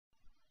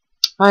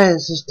Hi,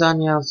 this is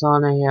Danielle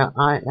Zana here.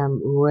 I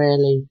am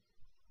really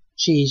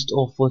cheesed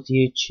off with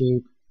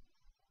YouTube.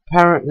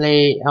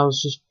 Apparently, I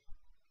was just,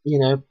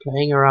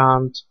 playing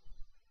around,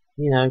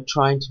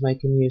 trying to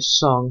make a new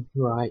song,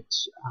 right?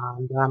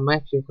 And I'm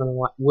actually going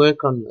to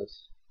work on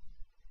this.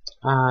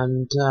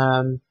 And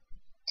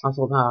I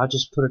thought, no, I'll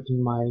just put it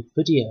in my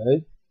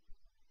video,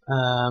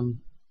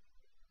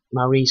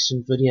 my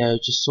recent video,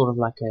 just sort of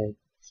like a,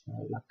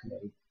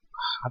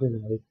 I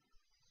don't know,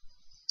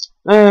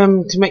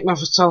 to make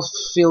myself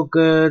feel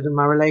good and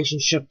my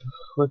relationship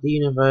with the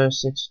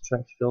universe,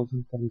 extraterrestrials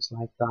and things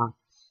like that.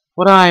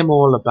 What I'm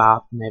all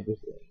about and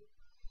everything.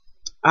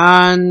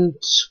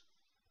 And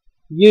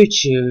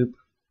YouTube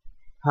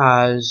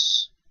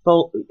has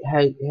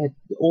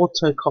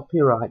auto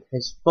copyright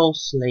has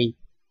falsely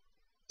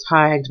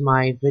tagged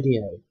my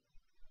video.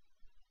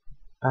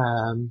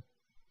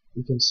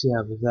 You can see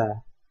over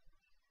there.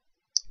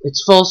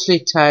 It's falsely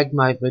tagged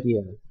my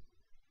video.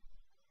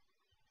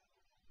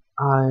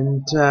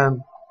 And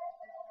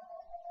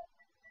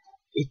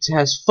it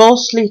has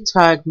falsely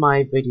tagged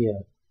my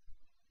video,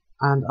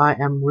 and I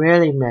am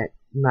really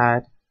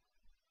mad.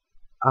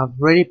 I've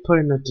already put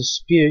in a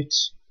dispute,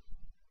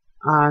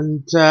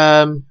 and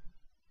the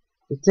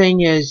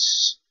thing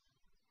is,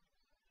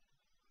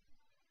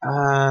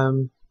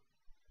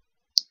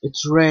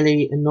 it's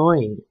really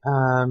annoying.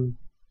 And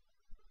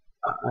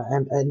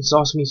it's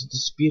asking me to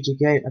dispute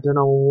again. I don't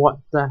know what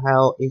the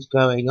hell is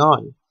going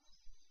on.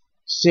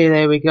 See,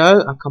 there we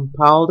go. I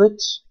compiled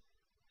it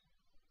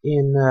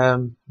in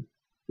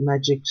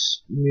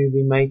Magic's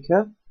Movie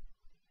Maker.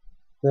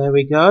 There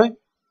we go.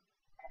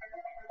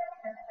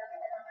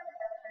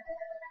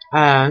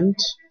 And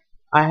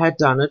I had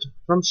done it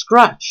from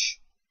scratch.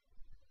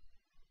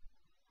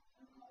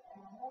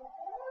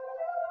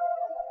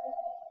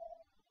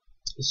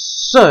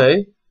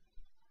 So,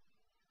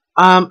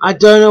 I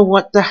don't know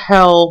what the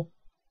hell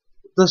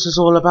this is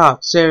all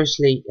about,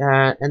 seriously.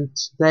 And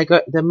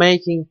they're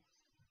making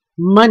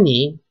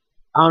money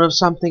out of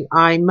something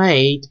I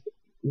made,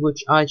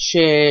 which I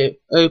share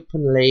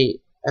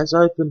openly as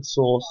open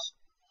source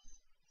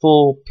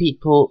for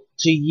people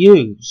to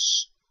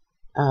use,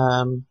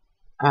 and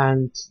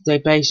they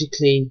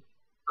basically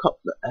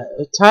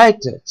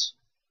tagged it.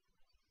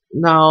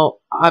 Now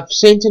I've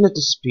sent in a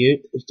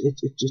dispute.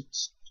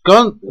 It's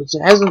gone. It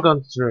hasn't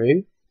gone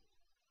through.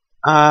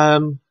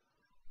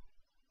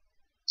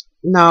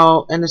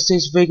 Now, and it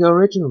says Vigor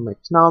Original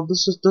Mix. Now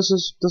this is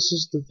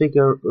the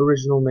Vigor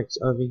Original Mix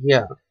over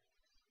here.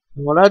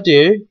 And what I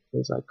do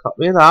is I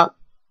copy that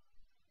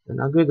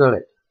and I Google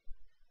it.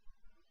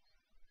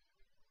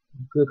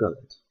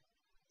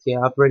 See,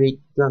 I've already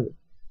done it.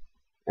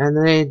 And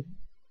then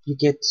you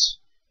get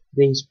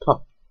these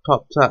popped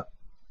up.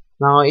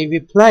 Now if you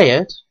play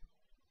it,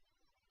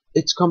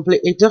 it's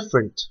completely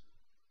different.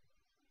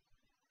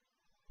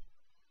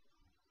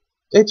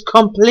 It's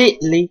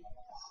completely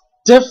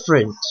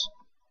different.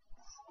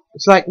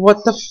 It's like,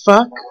 what the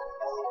fuck?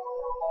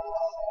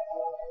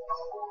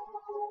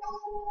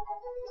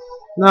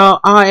 Now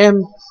I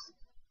am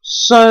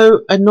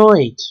so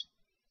annoyed.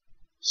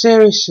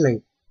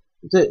 Seriously,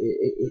 that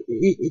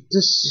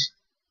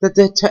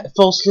they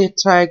falsely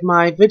tagged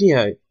my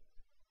video.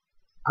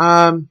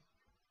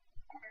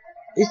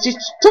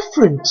 It's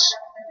different,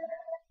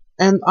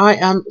 and I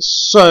am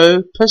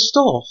so pissed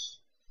off.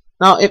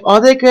 Now,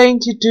 are they going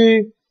to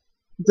do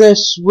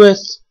this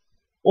with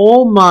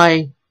all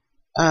my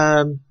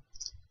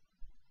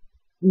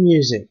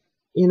music?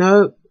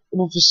 All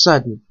of a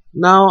sudden,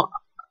 now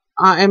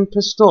I am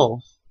pissed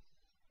off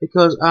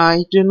because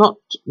I do not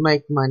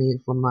make money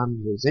from my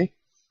music.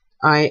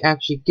 I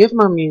actually give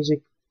my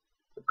music,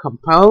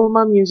 compile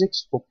my music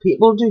for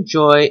people to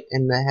enjoy,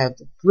 and they have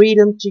the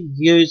freedom to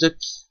use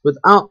it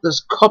without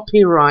this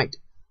copyright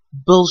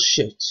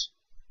bullshit,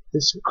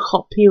 this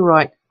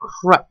copyright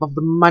crap of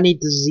the money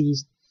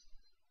disease.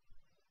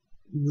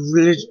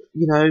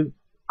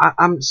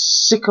 I'm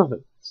sick of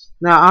it.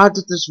 Now I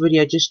did this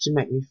video just to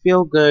make me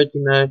feel good,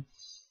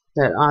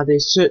 that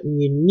there's certain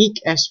unique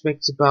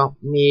aspects about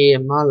me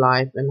and my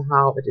life and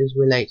how it is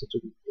related to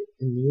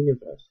in the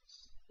universe,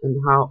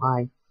 and how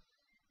I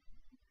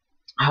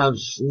have,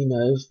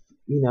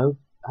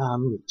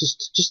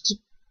 just to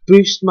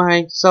boost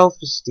my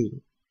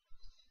self-esteem.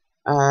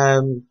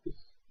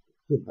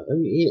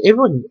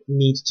 Everyone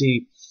needs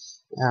to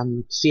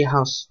see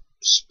how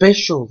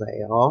special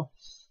they are,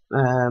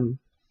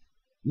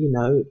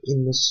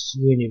 in this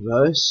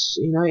universe.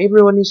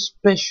 Everyone is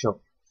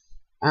special.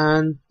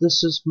 And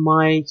this is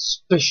my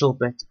special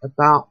bit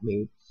about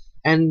me,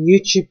 and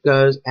YouTube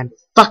goes and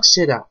fucks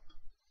it up.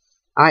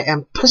 I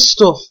am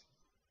pissed off,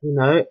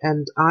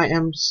 and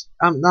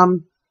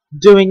I'm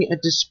doing a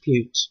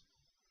dispute,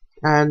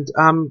 and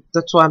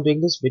that's why I'm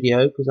doing this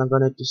video, because I'm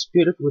going to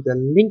dispute it with a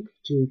link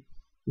to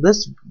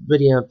this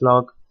video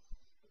blog,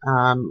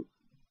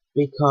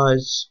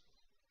 because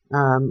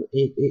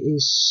it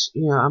is,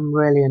 I'm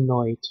really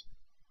annoyed.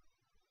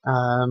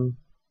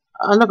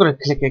 I'm not going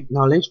to click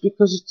acknowledge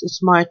because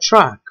it's my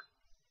track,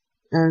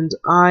 and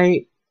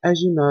as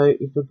you know,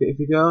 if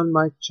you go on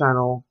my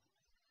channel,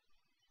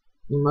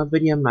 my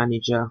video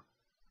manager,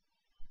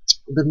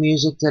 the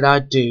music that I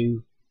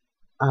do,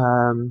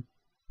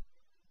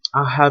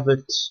 I have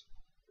it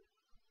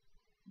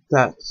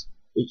that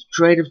it's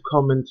Creative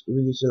Commons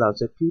release allowed,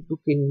 so people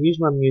can use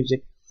my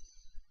music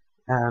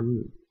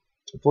um,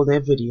 for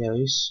their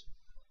videos,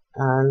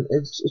 and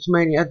it's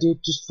mainly I do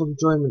it just for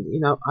enjoyment. You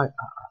know,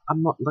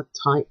 I'm not like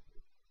type.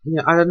 You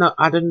know,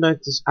 I don't know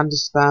to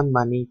understand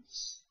money.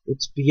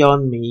 It's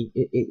beyond me.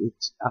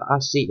 I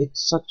see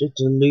it's such a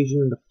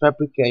delusion and a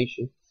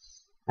fabrication,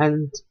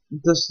 and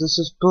this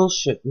is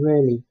bullshit.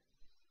 Really,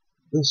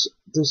 this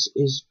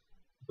is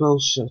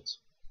bullshit.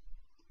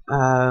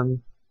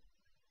 Um,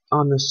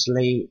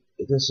 honestly,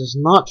 this is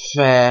not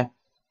fair.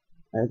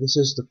 This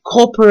is the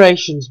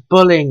corporations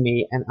bullying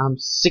me, and I'm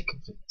sick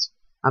of it.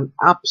 I'm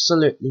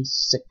absolutely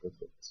sick of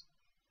it.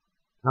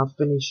 I'll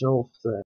finish off there.